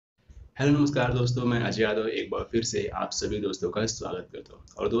Hello नमस्कार दोस्तों, मैं अजय यादव एक बार फिर से आप सभी दोस्तों का स्वागत करता हूं।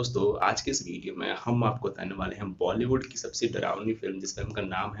 और दोस्तों, आज के इस वीडियो में हम आपको बताने वाले हैं बॉलीवुड की सबसे डरावनी फिल्म, जिस फिल्म का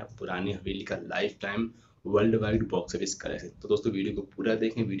नाम है पुरानी हवेली का life time world wide box office collection. तो दोस्तों, वीडियो को पूरा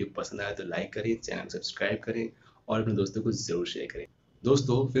देखें। वीडियो पसंद आया तो लाइक करें, चैनल को सब्सक्राइब करें और अपने दोस्तों को जरूर शेयर करें।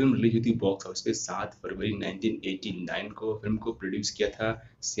 दोस्तों, फिल्म रिलीज हुई थी बॉक्स ऑफिस पे 7 फरवरी 1989 को। फिल्म को प्रोड्यूस किया था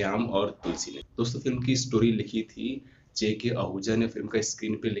श्याम और तुलसी ने। दोस्तों, फिल्म की स्टोरी लिखी थी जे आहूजा ने। फिल्म का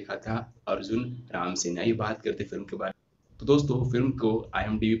स्क्रीन पे लिखा था अर्जुन राम सिन्हा। आइए बात करते हैं फिल्म के बारे में। तो दोस्तों, फिल्म को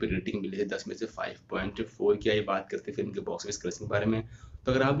IMDb पर रेटिंग मिली है 10 में से 5.4 की। आइए बात करते हैं फिल्म के बॉक्स ऑफिस कलेक्शन के बारे में।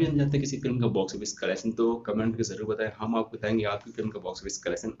 तो अगर आप भी जानते हैं किसी फिल्म का बॉक्स ऑफिस कलेक्शन, तो कमेंट करके जरूर बताएं। हम आपको बताएंगे आपकी फिल्म का बॉक्स ऑफिस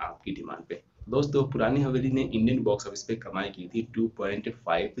कलेक्शन आपकी डिमांड पे। दोस्तों, पुरानी हवेली ने इंडियन बॉक्स ऑफिस पे कमाई की थी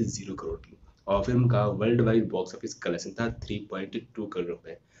 2.50 करोड़ की। और फिल्म का world wide box office collection था 3.2 करोड़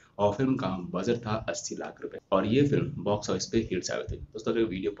रुपए। और फिल्म का बजट था 80 लाख रुपए। और ये फिल्म बॉक्स ऑफिस पे हिट साबित हुई। दोस्तों, अगर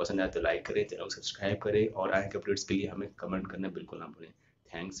वीडियो पसंद आए तो लाइक करें, चैनल को सब्सक्राइब करें और आगे के अपडेट्स के लिए हमें कमेंट करना बिल्कुल ना भूलें।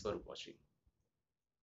 Thanks for watching.